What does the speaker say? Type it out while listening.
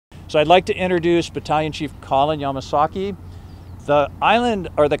So I'd like to introduce Battalion Chief Colin Yamamoto. The island,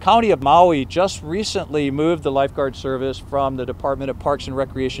 or the county of Maui, just recently moved the lifeguard service from the Department of Parks and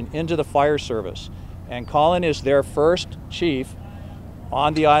Recreation into the fire service. And Colin is their first chief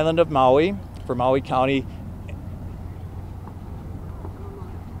on the island of Maui for Maui County.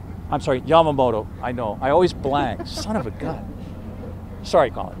 I'm sorry, Yamamoto. I know, I always blank. Son of a gun.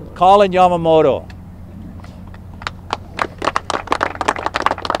 Sorry, Colin. Colin Yamamoto.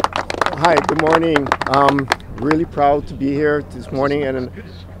 Hi, good morning. Really proud to be here this morning, and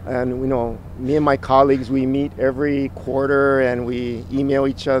you know, me and my colleagues, we meet every quarter and we email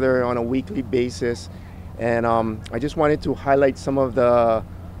each other on a weekly basis. And I just wanted to highlight some of the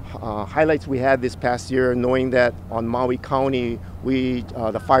highlights we had this past year, knowing that on Maui County,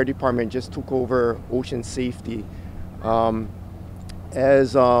 the fire department just took over ocean safety.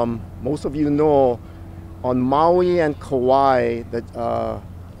 As most of you know, on Maui and Kauai,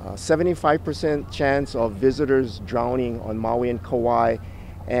 75% chance of visitors drowning on Maui and Kauai,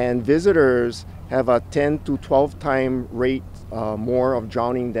 and visitors have a 10 to 12 time rate more of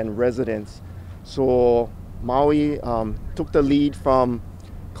drowning than residents. So Maui took the lead from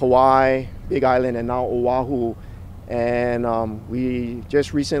Kauai, Big Island, and now Oahu, and we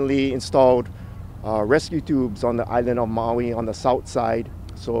just recently installed rescue tubes on the island of Maui on the south side.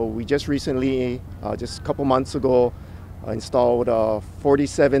 So we just recently, just a couple months ago, installed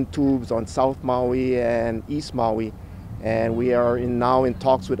 47 tubes on South Maui and East Maui, and we are now in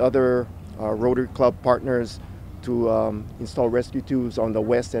talks with other Rotary Club partners to install rescue tubes on the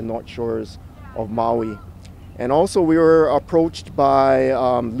west and north shores of Maui. And also we were approached by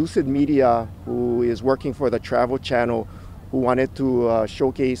Lucid Media, who is working for the Travel Channel, who wanted to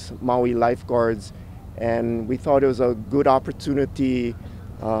showcase Maui lifeguards, and we thought it was a good opportunity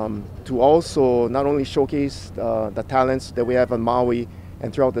to also not only showcase the talents that we have on Maui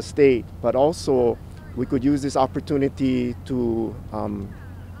and throughout the state, but also we could use this opportunity to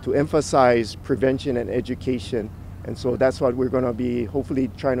emphasize prevention and education. And so that's what we're going to be hopefully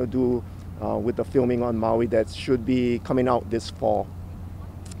trying to do with the filming on Maui that should be coming out this fall.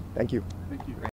 Thank you. Thank you.